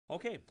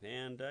Okay,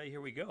 and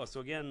here we go. So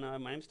again,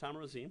 my name's Tom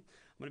Rosine.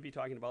 I'm going to be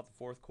talking about the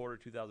fourth quarter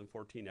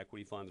 2014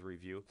 equity funds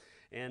review.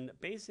 And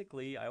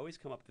basically, I always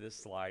come up to this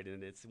slide,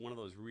 and it's one of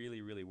those really,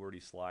 really wordy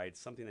slides,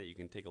 something that you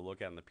can take a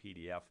look at in the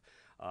PDF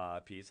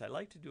piece. I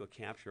like to do a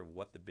capture of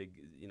what the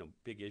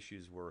big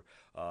issues were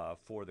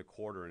for the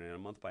quarter, and on a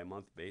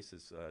month-by-month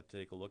basis, to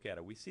take a look at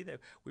it. We see that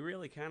we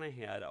really kind of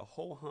had a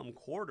ho-hum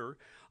quarter,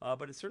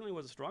 but it certainly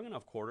was a strong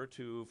enough quarter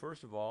to,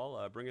 first of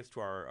all, bring us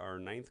to our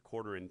ninth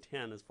quarter in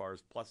 10 as far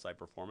as plus side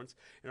performance,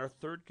 and our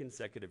third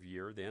consecutive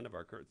year, the end of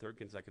our third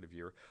consecutive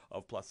year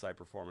of plus side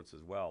performance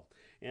as well.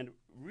 And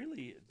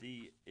really,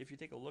 if you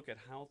take a look at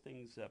how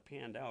things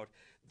panned out,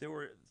 there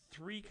were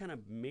three kind of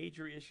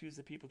major issues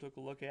that people took a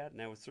look at, and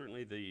that was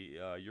certainly the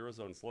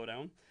Eurozone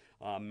slowdown,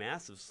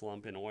 massive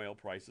slump in oil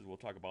prices. We'll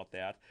talk about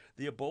that.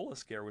 The Ebola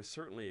scare was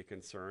certainly a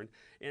concern,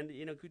 and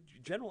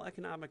general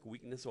economic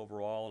weakness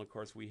overall. And of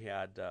course, we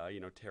had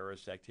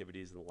terrorist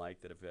activities and the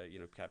like that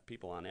have kept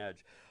people on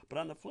edge. But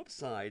on the flip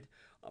side,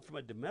 from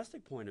a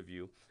domestic point of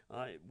view,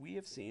 we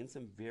have seen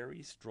some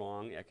very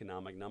strong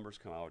economic numbers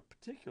come out,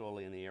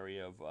 particularly in the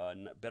area of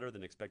better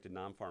than expected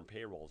non-farm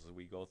payrolls. As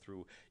we go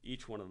through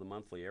each one of the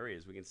monthly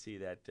areas, we can see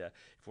that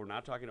if we're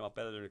not talking about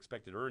better than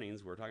expected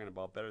earnings, we're talking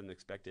about better than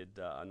expected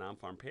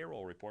non-farm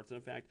payroll reports. And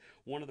in fact,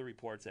 one of the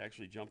reports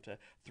actually jumped to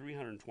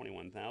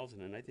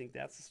 321,000, and I think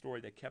that's the story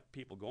that kept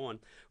people going.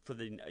 For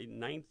the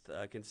ninth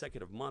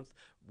consecutive month,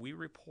 we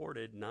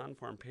reported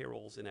non-farm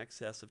payrolls in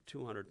excess of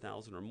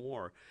 200,000 or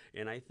more,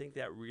 and I think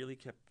that really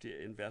kept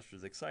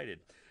investors excited.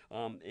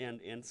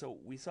 And so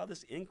we saw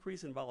this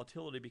increase in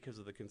volatility because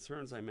of the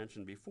concerns I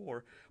mentioned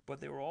before,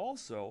 but they were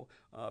also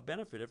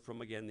benefited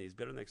from, again, these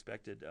better than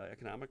expected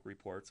economic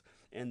reports.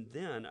 And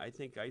then I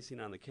think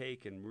icing on the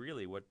cake, and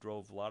really what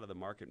drove a lot of the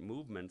market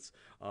movements,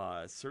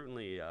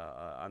 certainly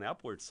on the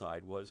upward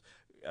side, was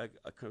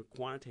a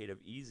quantitative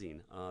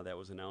easing that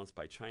was announced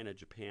by China,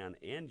 Japan,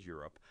 and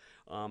Europe.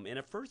 And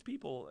at first,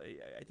 people,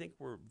 I think,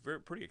 were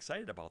pretty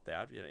excited about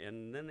that.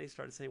 And then they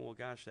started saying, well,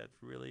 gosh, that's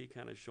really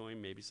kind of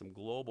showing maybe some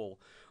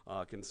global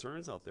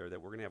concerns out there that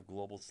we're going to have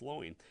global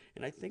slowing.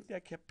 And I think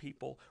that kept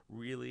people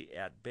really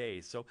at bay.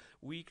 So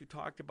we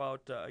talked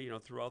about,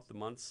 throughout the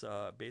months,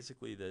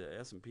 basically the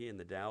S&P and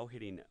the Dow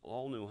hitting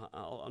all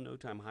new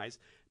time highs.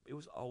 It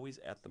was always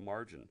at the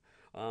margin.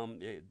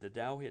 The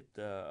Dow hit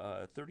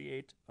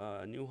 38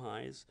 new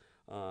highs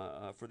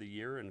for the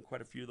year, and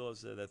quite a few of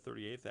those, that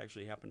 38th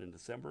actually happened in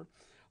December.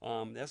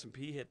 The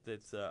S&P hit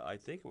its, I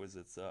think it was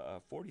its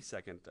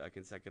 42nd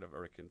consecutive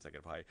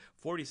high,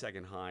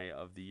 42nd high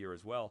of the year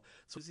as well.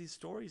 So it's these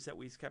stories that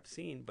we kept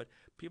seeing, but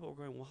people were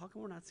going, well, how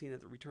come we're not seeing it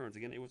at the returns?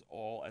 Again, it was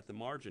all at the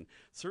margin.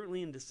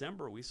 Certainly in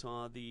December, we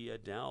saw the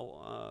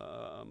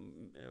Dow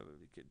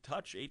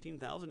touch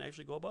 18,000,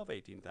 actually go above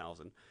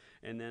 18,000.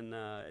 And then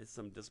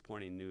some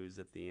disappointing news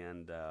at the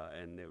end,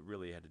 and it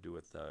really had to do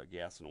with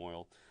gas and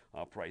oil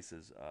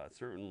prices.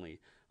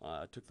 Certainly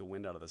took the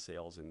wind out of the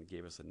sails and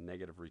gave us a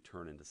negative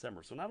return in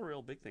December. So not a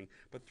real big thing,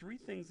 but three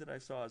things that I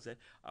saw is that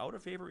out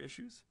of favor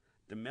issues,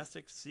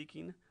 domestic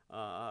seeking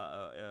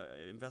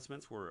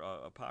investments were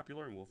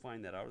popular, and we'll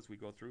find that out as we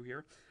go through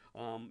here.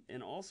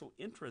 And also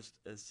interest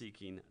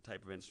seeking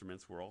type of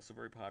instruments were also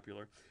very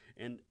popular,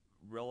 and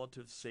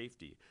relative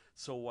safety.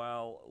 So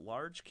while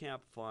large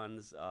cap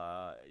funds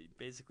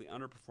basically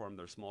underperformed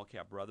their small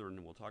cap brethren,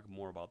 and we'll talk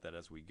more about that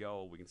as we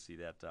go, we can see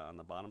that on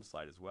the bottom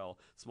slide as well.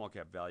 Small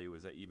cap value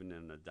is even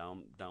in the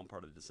down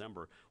part of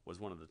December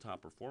was one of the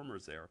top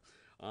performers there.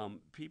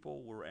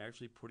 People were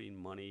actually putting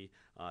money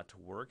to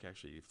work,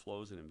 actually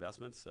flows and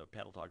investments.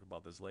 Pat will talk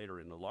about this later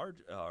in the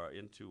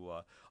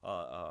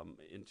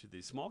into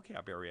the small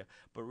cap area,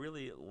 but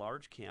really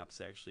large caps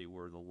actually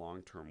were the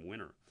long-term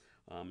winner.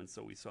 And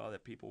so we saw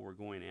that people were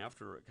going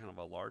after kind of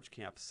a large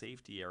cap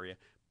safety area,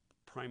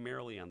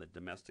 primarily on the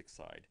domestic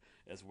side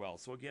as well.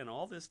 So again,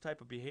 all this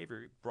type of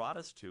behavior brought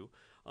us to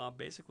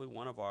basically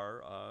one of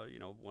our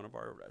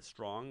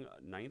strong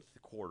ninth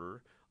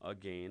quarter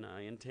gain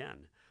in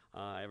 10.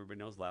 Everybody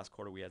knows last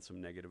quarter we had some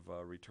negative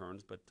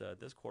returns, but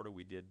this quarter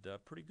we did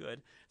pretty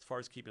good as far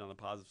as keeping on the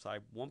positive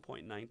side.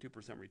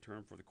 1.92%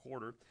 return for the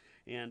quarter.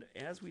 And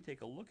as we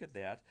take a look at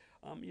that,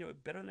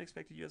 better than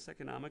expected U.S.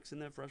 economics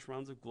and the fresh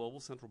rounds of global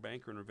central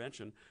banker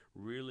intervention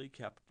really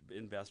kept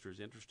investors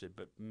interested,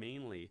 but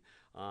mainly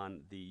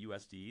on the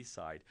USDE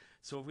side.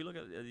 So if we look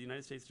at the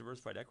United States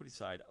diversified equity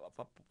side,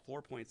 up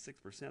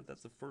 4.6%,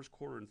 that's the first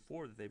quarter in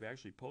four that they've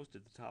actually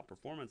posted the top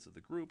performance of the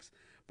groups.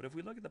 But if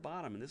we look at the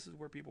bottom, and this is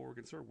where people were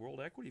concerned,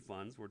 world equity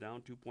funds were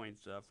down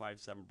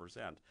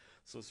 2.57%.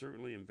 So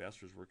certainly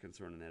investors were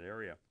concerned in that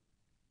area.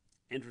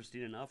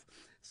 Interesting enough,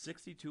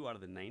 62 out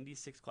of the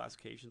 96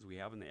 classifications we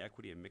have in the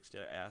equity and mixed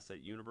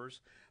asset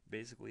universe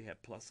basically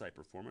had plus side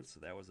performance, so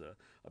that was a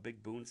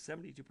big boon.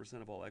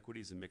 72% of all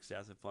equities and mixed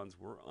asset funds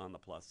were on the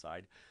plus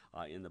side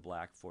in the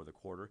black for the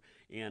quarter.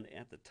 And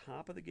at the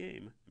top of the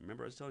game,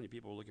 remember I was telling you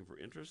people were looking for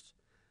interest?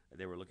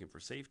 They were looking for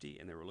safety,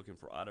 and they were looking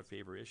for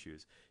out-of-favor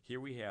issues. Here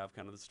we have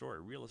kind of the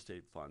story. Real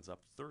estate funds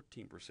up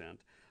 13%.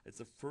 It's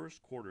the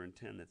first quarter in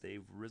 10 that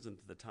they've risen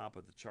to the top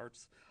of the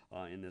charts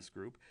in this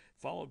group,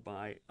 followed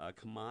by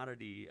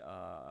commodity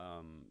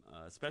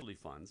specialty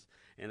funds.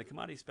 And the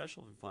commodity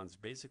specialty funds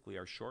basically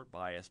are short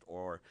biased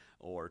or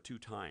 2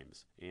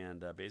 times.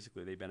 And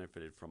basically they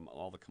benefited from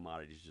all the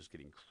commodities just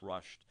getting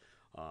crushed.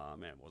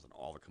 Man, it wasn't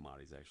all the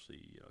commodities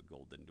actually.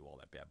 Gold didn't do all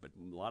that bad, but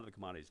a lot of the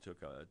commodities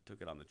took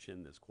it on the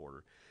chin this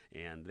quarter,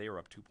 and they were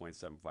up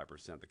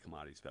 2.75%. The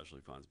commodity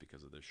specialty funds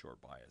because of their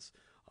short bias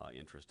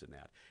interest in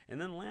that.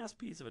 And then last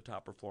piece of a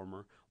top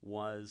performer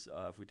was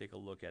if we take a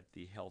look at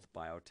the health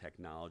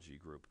biotechnology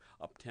group,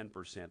 up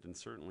 10%, and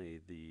certainly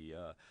the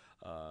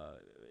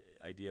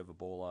idea of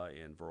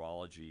Ebola and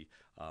virology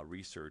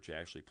research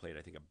actually played,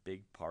 I think, a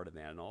big part in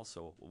that. And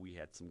also we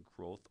had some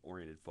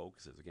growth-oriented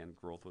focuses. Again,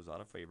 growth was out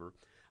of favor.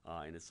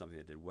 And it's something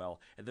that did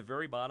well. At the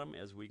very bottom,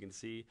 as we can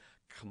see,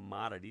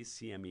 commodities,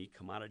 CME,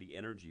 commodity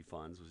energy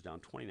funds, was down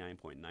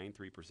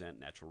 29.93%.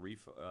 Natural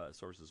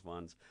resources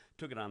funds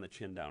took it on the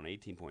chin, down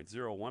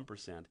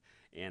 18.01%.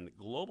 And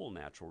global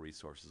natural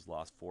resources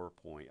lost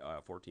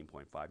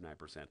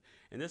 14.59%.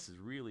 And this is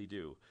really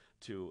due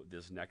to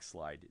this next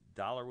slide.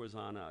 Dollar was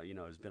on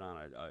has been on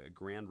a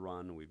grand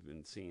run. We've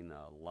been seeing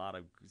a lot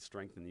of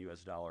strength in the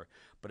U.S. dollar,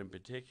 but in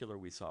particular,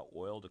 we saw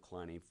oil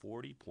declining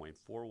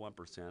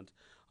 40.41%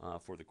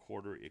 for the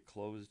quarter. It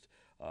closed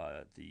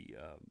the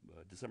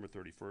December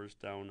 31st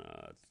down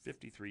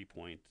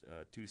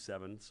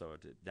 53.27, so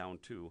down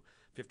to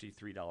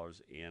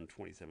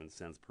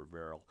 $53.27 per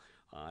barrel.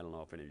 I don't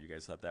know if any of you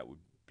guys thought that would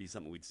be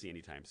something we'd see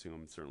anytime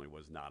soon. It certainly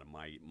was not in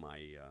my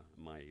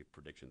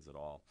predictions at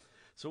all.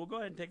 So we'll go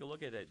ahead and take a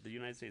look at the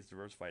United States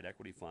Diversified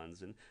Equity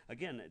Funds. And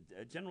again,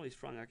 generally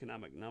strong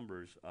economic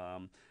numbers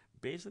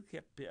basically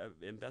kept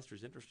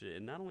investors interested,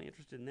 and not only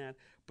interested in that,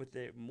 but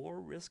they're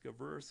more risk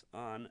averse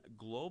on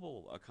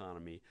global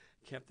economy,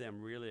 kept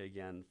them really,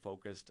 again,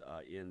 focused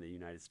in the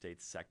United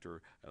States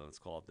sector. Let's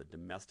call it the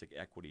domestic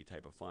equity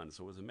type of fund.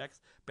 So it was a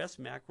best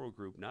macro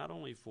group, not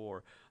only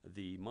for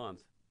the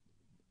month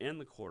and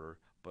the quarter,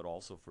 but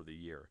also for the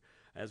year.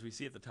 As we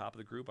see at the top of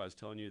the group, I was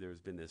telling you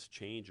there's been this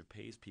change of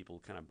pace. People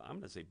kind of, I'm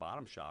going to say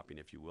bottom shopping,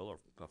 if you will, or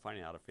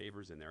finding out of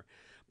favors in there.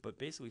 But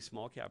basically,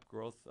 small cap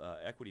growth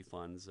equity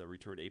funds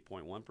returned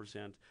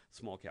 8.1%.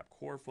 Small cap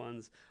core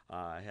funds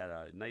had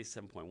a nice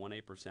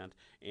 7.18%.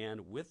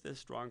 And with this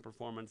strong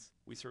performance,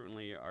 we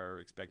certainly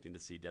are expecting to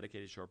see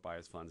dedicated short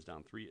bias funds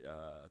down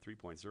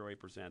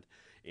 3.08%.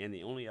 And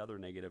the only other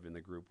negative in the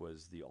group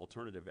was the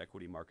alternative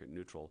equity market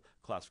neutral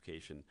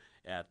classification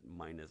at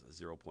minus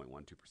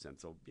 0.12%.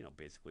 So,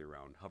 basically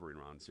hovering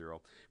around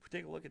zero. If we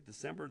take a look at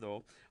December,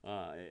 though,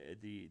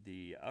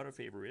 the out of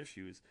favor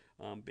issues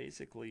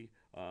basically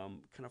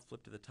kind of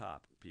flipped to the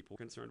top. People were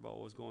concerned about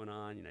what was going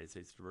on. United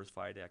States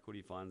Diversified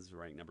Equity Funds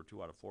ranked number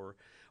 2 out of 4,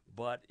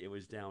 but it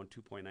was down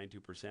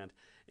 2.92%.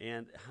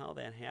 And how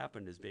that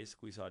happened is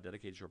basically we saw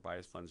dedicated short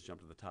bias funds jump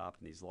to the top,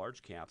 and these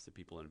large caps that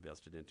people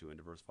invested into in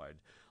diversified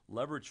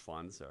leverage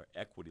funds, or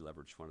equity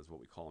leverage fund is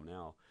what we call them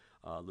now,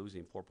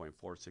 losing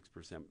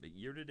 4.46%. But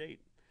year to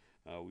date,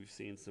 we've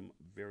seen some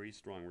very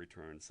strong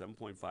returns,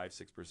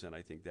 7.56%.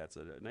 I think that's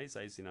a nice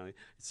icing on it.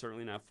 It's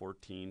certainly not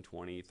 14,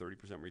 20,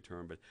 30%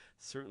 return, but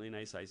certainly a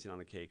nice icing on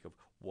the cake of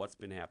what's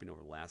been happening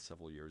over the last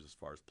several years as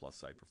far as plus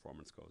side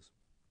performance goes.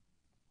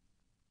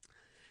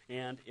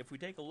 And if we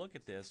take a look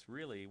at this,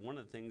 really, one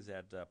of the things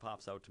that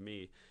pops out to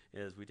me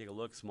is we take a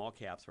look, small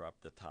caps are up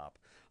the top.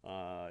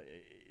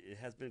 It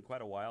has been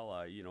quite a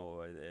while.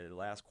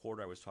 Last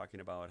quarter I was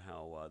talking about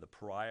how the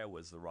pariah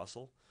was the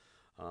Russell.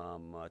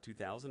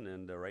 2000,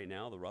 and right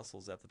now the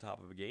Russell's at the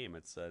top of the game.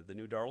 It's the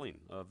new darling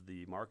of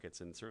the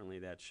markets, and certainly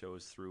that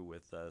shows through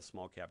with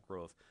small cap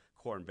growth,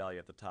 core and value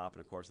at the top, and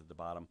of course at the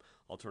bottom,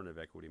 alternative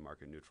equity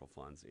market neutral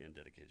funds and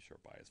dedicated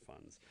short bias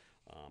funds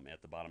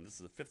at the bottom. This is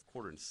the 5th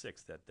quarter and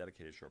 6th that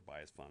dedicated short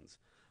bias funds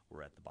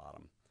were at the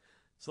bottom.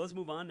 So let's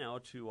move on now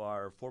to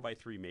our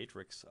 4x3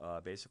 matrix.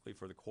 Basically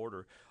for the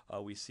quarter,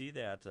 we see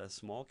that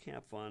small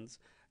cap funds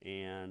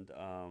and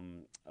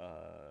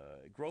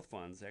growth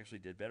funds actually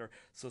did better.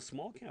 So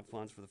small cap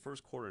funds for the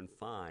first quarter and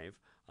 5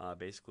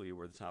 basically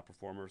were the top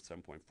performer,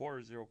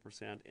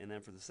 7.40%. And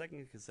then for the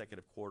second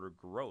consecutive quarter,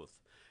 growth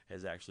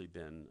has actually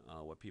been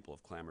what people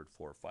have clamored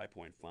for,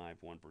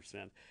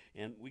 5.51%.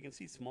 And we can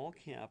see small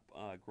cap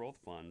growth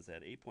funds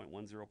at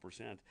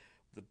 8.10%.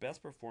 The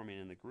best performing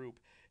in the group,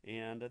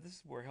 and this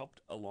is where helped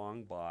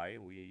along by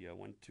we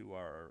went to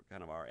our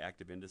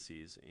active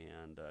indices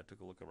and took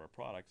a look at our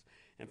products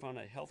and found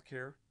that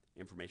healthcare,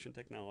 information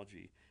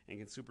technology, and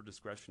consumer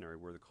discretionary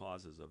were the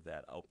causes of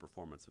that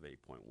outperformance of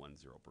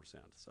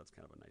 8.10%. So that's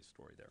kind of a nice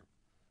story there.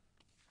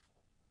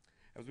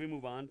 As we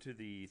move on to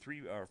the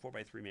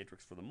 4x3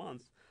 matrix for the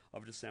month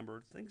of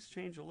December, things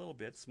change a little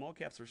bit. Small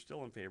caps are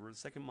still in favor. The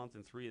second month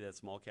in 3 that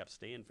small caps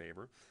stay in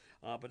favor,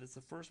 but it's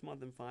the first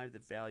month in 5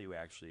 that value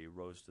actually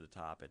rose to the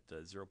top at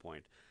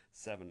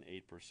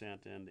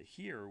 0.78%. And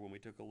here, when we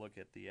took a look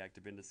at the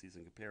active indices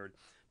and compared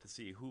to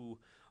see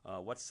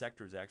what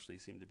sectors actually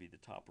seem to be the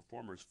top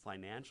performers,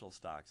 financial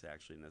stocks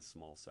actually in this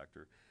small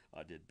sector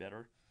did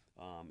better.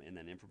 And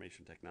then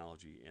information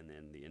technology and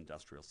then the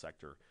industrial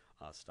sector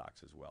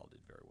stocks as well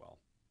did very well.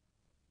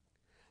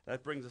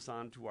 That brings us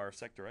on to our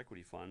sector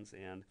equity funds,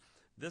 and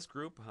this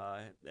group,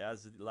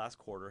 as the last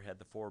quarter, had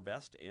the 4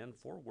 best and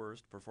 4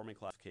 worst performing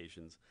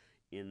classifications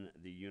in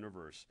the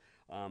universe.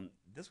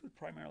 This was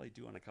primarily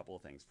due on a couple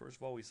of things. First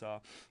of all, we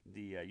saw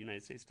the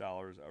United States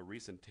dollar's a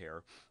recent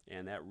tear,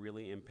 and that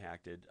really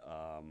impacted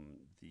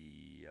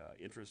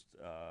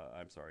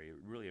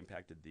really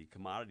impacted the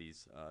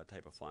commodities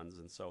type of funds.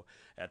 And so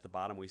at the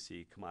bottom we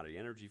see commodity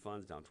energy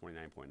funds down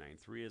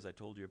 29.93, as I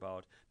told you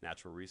about,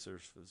 natural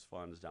resources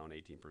funds down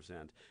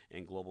 18%,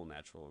 and global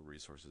natural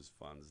resources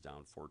funds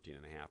down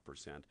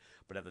 14.5%.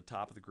 But at the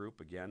top of the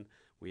group, again,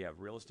 we have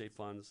real estate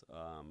funds,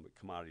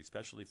 commodity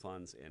specialty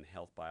funds, and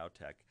health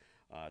biotech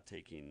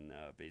taking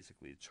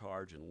basically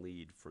charge and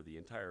lead for the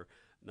entire,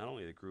 not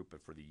only the group,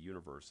 but for the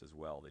universe as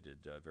well. They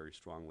did very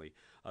strongly.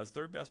 It's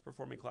third best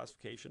performing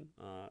classification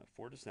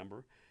for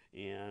December,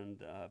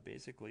 and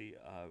basically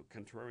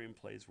contrarian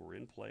plays were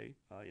in play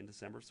in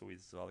December, so we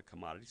saw the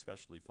commodity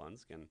specialty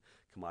funds. Again,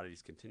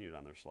 commodities continued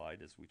on their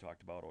slide, as we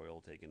talked about,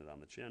 oil taking it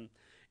on the chin,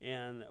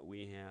 and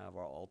we have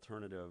our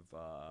alternative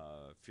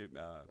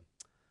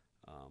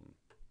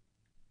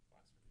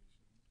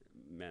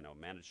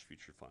managed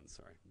future funds,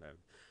 sorry. I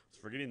was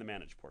forgetting the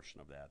managed portion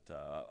of that,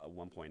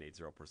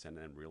 1.80%, and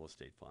then real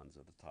estate funds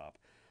at the top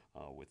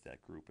with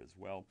that group as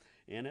well.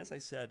 And as I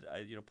said,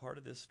 part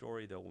of this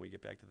story, though, when we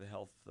get back to the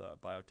health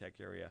biotech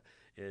area,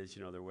 is,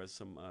 there was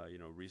some,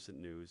 recent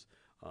news,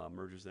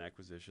 mergers and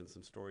acquisitions,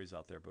 some stories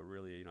out there, but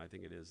really, I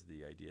think it is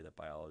the idea that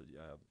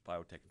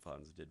biotech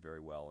funds did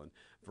very well, and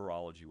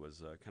virology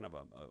was kind of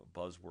a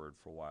buzzword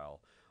for a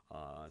while.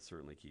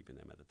 Certainly keeping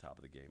them at the top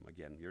of the game.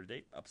 Again, year to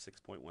date, up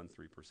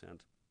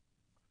 6.13%.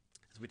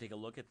 As we take a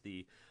look at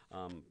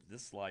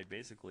this slide,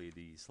 basically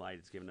the slide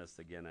is giving us,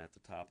 again, at the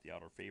top, the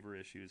outer favor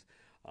issues.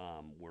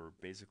 We're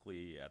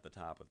basically at the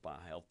top with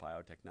health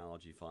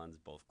biotechnology funds,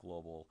 both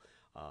global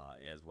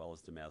as well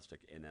as domestic,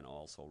 and then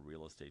also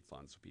real estate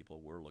funds. So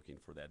people were looking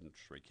for that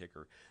interest rate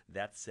kicker.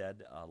 That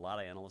said, a lot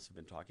of analysts have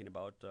been talking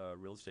about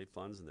real estate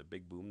funds and the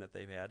big boom that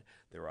they've had.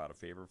 They were out of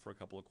favor for a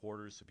couple of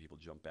quarters, so people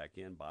jump back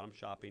in, bottom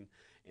shopping,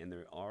 and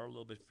they are a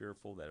little bit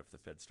fearful that if the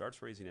Fed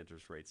starts raising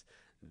interest rates,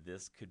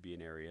 this could be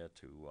an area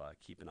to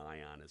keep an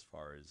eye on as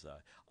far as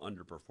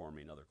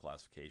underperforming other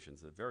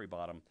classifications. At the very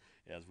bottom,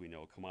 as we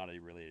know,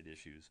 commodity-related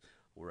issues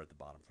were at the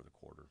bottom for the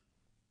quarter.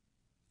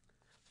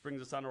 This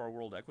brings us on to our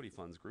World Equity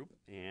Funds group,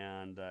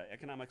 and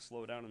economic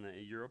slowdown in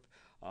Europe,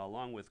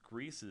 along with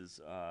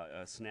Greece's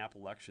snap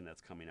election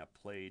that's coming up,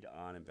 played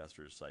on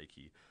investors'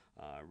 psyche.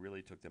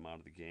 Really took them out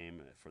of the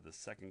game for the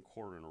second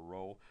quarter in a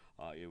row.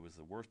 It was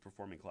the worst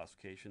performing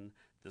classification.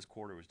 This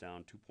quarter was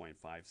down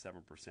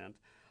 2.57%.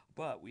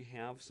 But we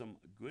have some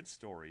good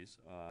stories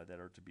that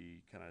are to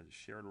be kind of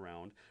shared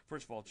around.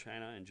 First of all,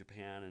 China and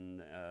Japan and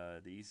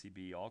the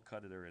ECB all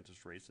cut their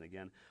interest rates. And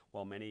again,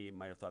 while many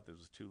might have thought this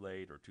was too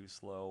late or too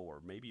slow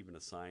or maybe even a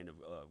sign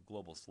of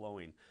global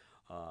slowing,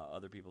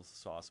 other people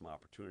saw some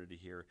opportunity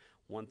here.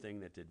 One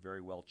thing that did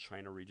very well,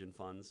 China region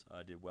funds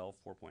did well,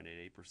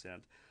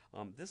 4.88%.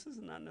 This is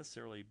not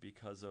necessarily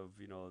because of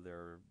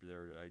their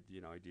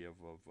idea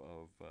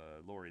of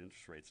lowering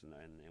interest rates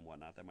and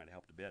whatnot. That might have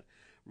helped a bit.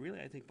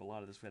 Really, I think a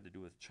lot of this had to do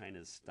with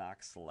China's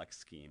stock select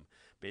scheme.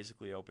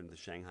 Basically opened the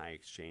Shanghai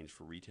Exchange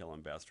for retail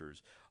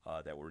investors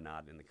that were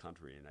not in the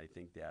country, and I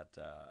think that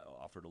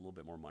offered a little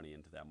bit more money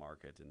into that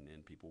market,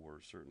 and people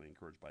were certainly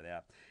encouraged by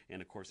that.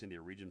 And of course,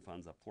 India region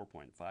funds up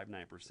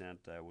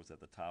 4.59%, was at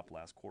the top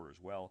last quarter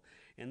as well.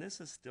 And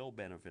this is still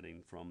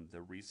benefiting from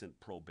the recent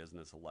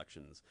pro-business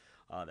elections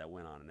that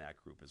went on in that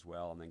group as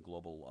well. And then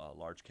global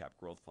large cap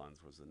growth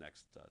funds was the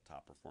next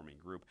top performing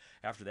group.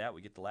 After that,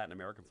 we get the Latin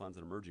American funds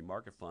and emerging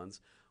market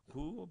funds,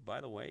 who,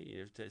 by the way,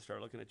 if they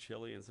start looking at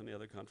Chile and some of the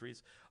other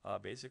countries,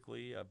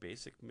 basically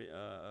basic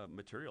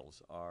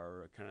materials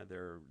are kind of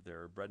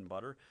their bread and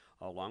butter,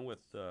 along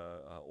with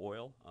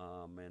oil.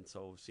 And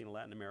so we've seen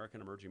Latin American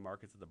emerging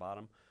markets at the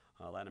bottom.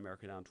 Latin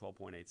America down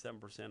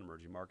 12.87%,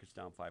 emerging markets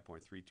down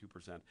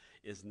 5.32%,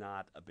 is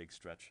not a big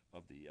stretch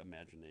of the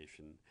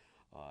imagination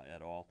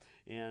at all.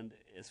 And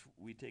as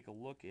we take a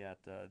look at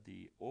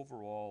the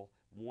overall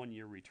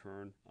one-year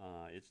return,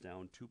 it's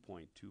down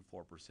 2.24%.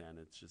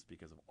 It's just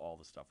because of all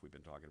the stuff we've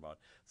been talking about.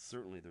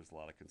 Certainly there's a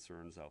lot of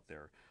concerns out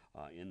there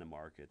in the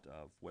market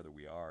of whether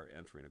we are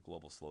entering a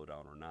global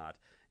slowdown or not.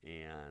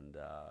 And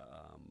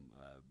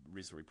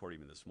recent report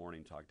even this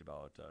morning talked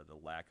about the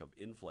lack of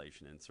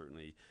inflation, and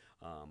certainly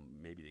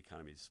maybe the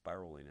economy is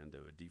spiraling into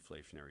a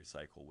deflationary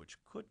cycle, which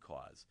could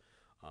cause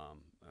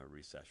a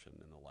recession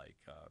and the like.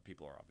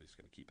 People are obviously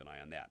going to keep an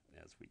eye on that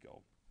as we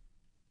go.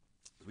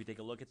 As we take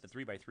a look at the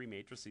 3x3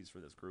 matrices for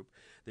this group,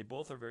 they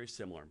both are very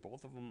similar.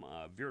 Both of them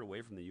veered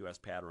away from the U.S.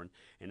 pattern,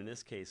 and in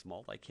this case,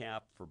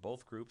 multi-cap for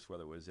both groups,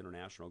 whether it was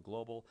international,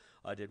 global,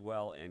 did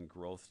well, and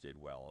growth did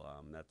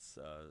well. That's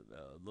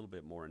a little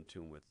bit more in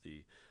tune with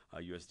the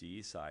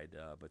USDE side,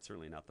 but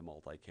certainly not the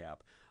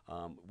multi-cap.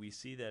 We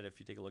see that if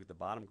you take a look at the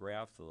bottom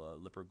graph, the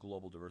Lipper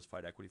Global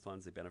Diversified Equity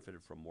Funds, they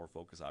benefited from more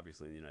focus,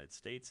 obviously, in the United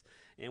States,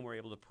 and we're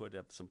able to put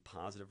up some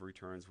positive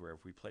returns where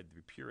if we played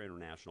the pure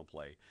international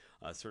play,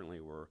 certainly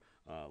we're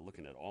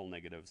looking at all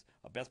negatives.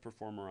 A best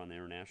performer on the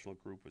international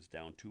group was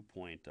down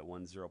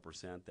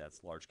 2.10%.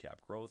 That's large cap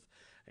growth,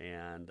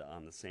 and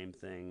on the same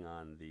thing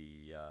on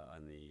the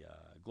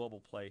global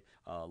play,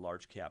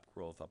 large cap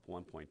growth up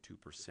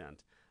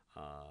 1.2%.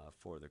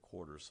 For the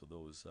quarter, so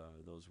those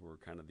were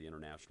kind of the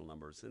international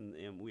numbers,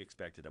 and we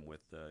expected them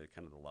with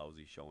kind of the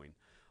lousy showing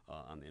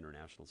on the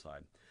international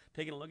side.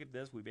 Taking a look at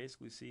this, we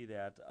basically see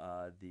that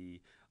I'm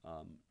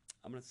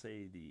going to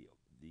say the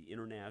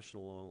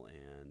international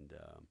and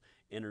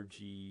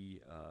energy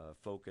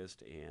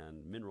focused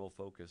and mineral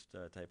focused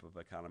type of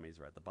economies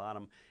are at the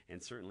bottom,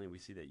 and certainly we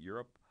see that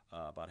Europe.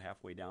 About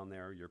halfway down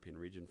there, European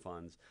region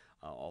funds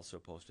also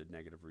posted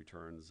negative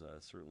returns.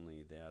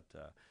 Certainly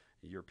that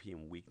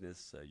European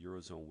weakness,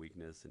 Eurozone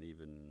weakness, and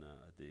even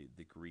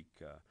the Greek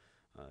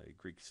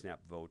snap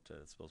vote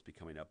that's supposed to be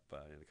coming up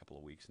in a couple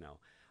of weeks now,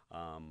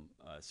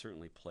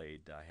 certainly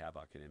played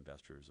havoc in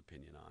investors'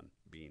 opinion on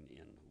being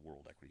in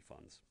world equity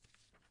funds.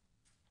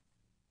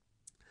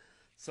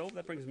 So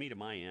that brings me to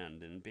my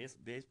end, and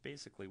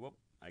basically,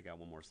 I got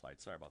one more slide.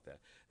 Sorry about that.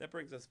 That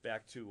brings us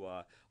back to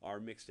our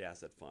mixed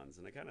asset funds,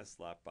 and I kind of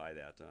slapped by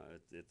that.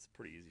 It's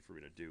pretty easy for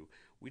me to do.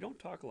 We don't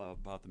talk a lot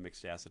about the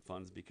mixed asset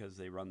funds because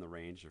they run the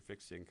range. They're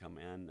fixed income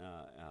and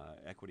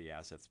equity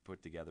assets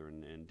put together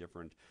in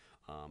different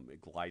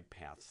glide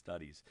path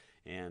studies,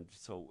 and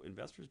so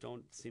investors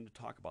don't seem to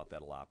talk about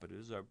that a lot. But it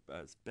is our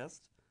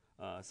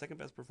second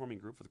best performing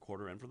group for the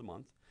quarter and for the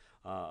month.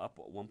 Up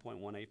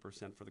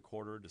 1.18% for the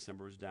quarter.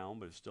 December is down,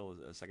 but it's still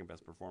a second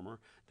best performer,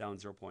 down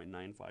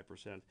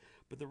 0.95%.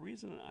 But the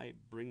reason I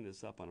bring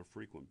this up on a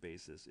frequent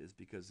basis is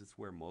because it's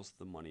where most of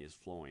the money is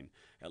flowing,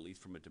 at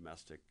least from a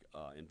domestic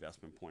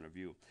investment point of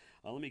view.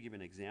 Let me give you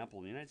an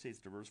example. The United States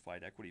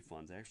Diversified Equity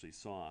Funds actually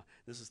saw,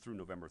 this is through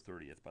November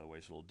 30th, by the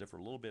way, so it'll differ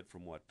a little bit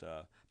from what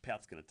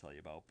Pat's going to tell you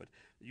about, but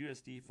the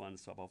USD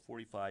funds saw about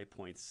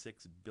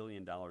 $45.6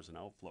 billion in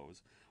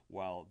outflows,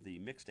 while the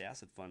mixed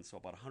asset funds saw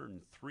about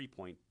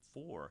 $103.4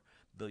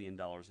 billion in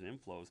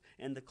inflows.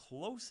 And the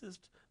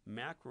closest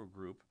macro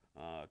group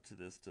to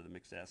the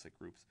mixed asset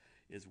groups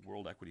is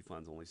world equity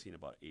funds, only seen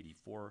about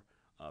 $84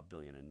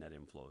 billion in net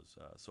inflows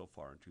so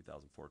far in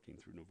 2014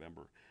 through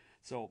November.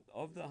 So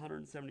of the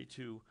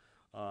 $172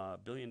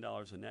 billion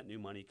of net new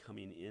money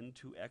coming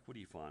into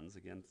equity funds,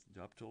 again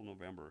up till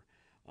November,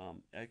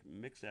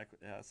 mixed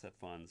asset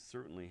funds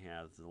certainly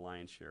has the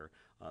lion's share,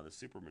 the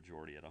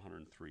supermajority at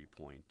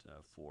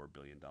 $103.4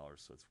 billion.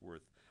 So it's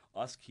worth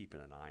us keeping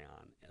an eye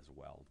on as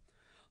well.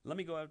 Let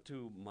me go out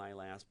to my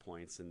last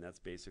points, and that's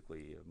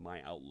basically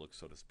my outlook,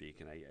 so to speak.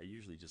 And I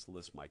usually just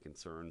list my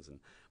concerns and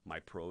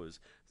my pros.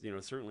 You know,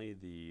 certainly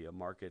the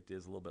market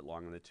is a little bit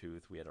long in the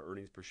tooth. We had an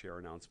earnings per share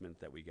announcement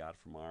that we got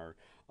from our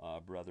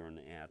brethren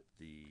at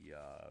the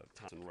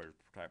Thomson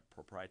Reuters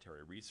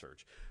Proprietary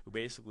Research, who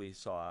basically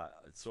saw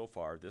so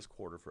far this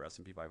quarter for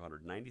S&P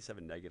 500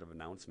 97 negative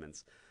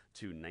announcements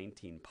to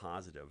 19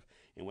 positive.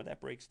 And what that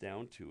breaks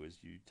down to is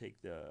you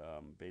take the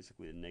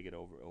basically the negative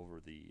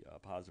over the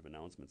positive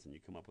announcements, and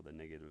you come up with a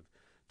negative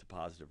to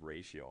positive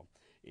ratio.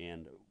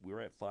 And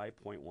we're at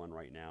 5.1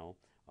 right now.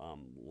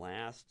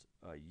 Last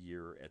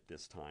year at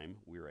this time,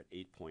 we were at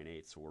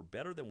 8.8, so we're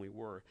better than we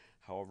were.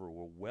 However,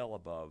 we're well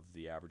above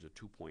the average of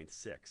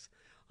 2.6.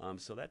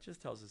 So that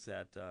just tells us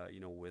that, you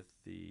know, with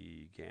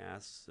the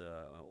gas,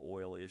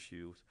 oil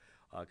issues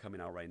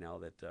coming out right now,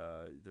 that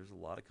there's a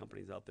lot of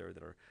companies out there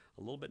that are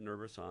a little bit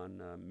nervous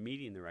on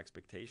meeting their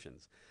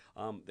expectations.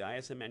 The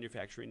ISM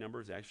manufacturing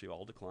numbers actually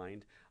all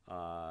declined.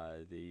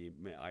 The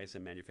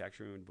ISM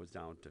manufacturing was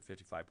down to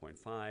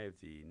 55.5.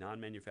 The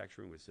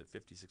non-manufacturing was at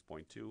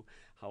 56.2.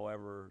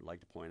 However, I'd like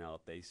to point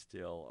out they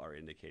still are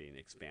indicating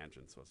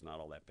expansion, so it's not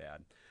all that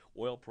bad.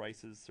 Oil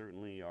prices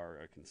certainly are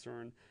a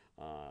concern.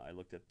 I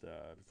looked at,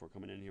 before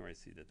coming in here, I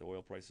see that the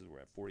oil prices were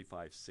at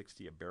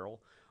 $45.60 a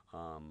barrel.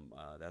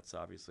 That's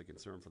obviously a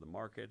concern for the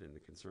market and a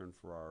concern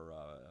for our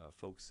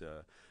folks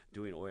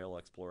doing oil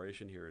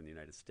exploration here in the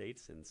United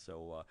States. And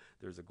so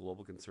there's a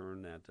global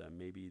concern that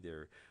maybe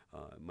there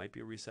might be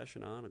a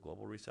recession a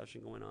global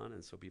recession going on,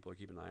 and so people are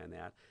keeping an eye on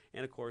that.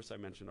 And of course, I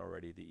mentioned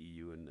already the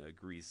EU and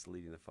Greece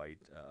leading the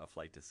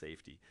flight to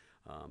safety.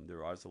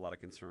 There is a lot of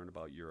concern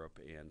about Europe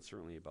and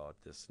certainly about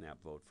this snap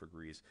vote for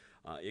Greece.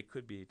 It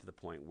could be to the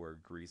point where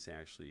Greece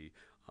actually,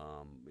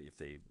 if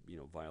they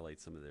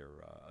violate some of their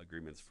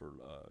agreements for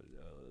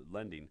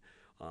lending,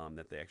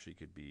 that they actually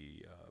could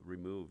be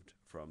removed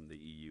from the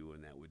EU,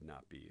 and that would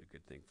not be a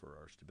good thing for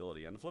our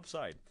stability. On the flip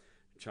side,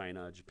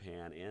 China,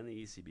 Japan, and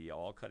the ECB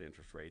all cut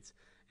interest rates,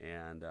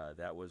 and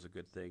that was a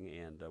good thing.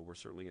 And we're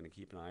certainly going to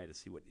keep an eye to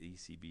see what the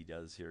ECB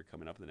does here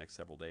coming up in the next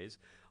several days,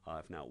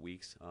 if not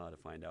weeks, to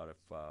find out if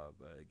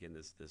again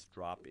this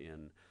drop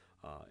in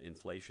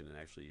inflation and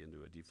actually into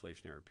a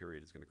deflationary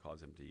period is going to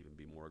cause them to even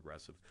be more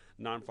aggressive.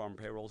 Non-farm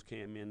payrolls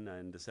came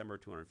in December,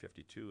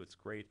 252. It's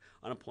great.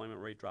 Unemployment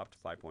rate dropped to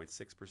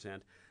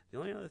 5.6%. The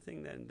only other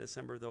thing that in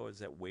December, though, is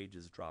that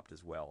wages dropped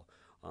as well.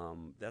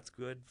 That's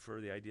good for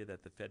the idea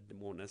that the Fed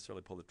won't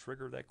necessarily pull the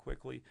trigger that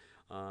quickly.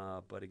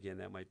 But again,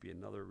 that might be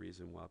another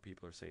reason why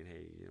people are saying,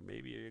 hey,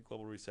 maybe a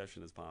global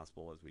recession is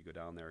possible as we go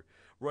down there.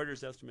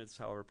 Reuters estimates,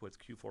 however, puts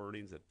Q4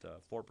 earnings at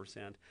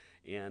 4%.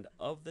 And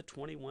of the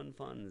 21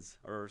 funds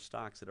or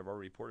stocks that have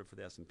already reported for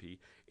the S&P,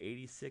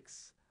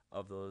 86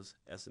 of those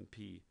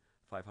S&P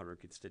 500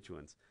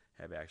 constituents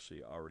have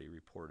actually already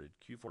reported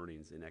Q4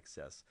 earnings in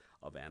excess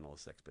of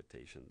analyst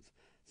expectations.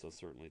 So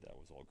certainly that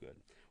was all good.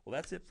 Well,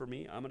 that's it for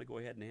me. I'm going to go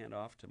ahead and hand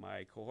off to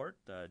my cohort,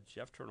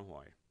 Jeff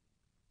Turnahoy.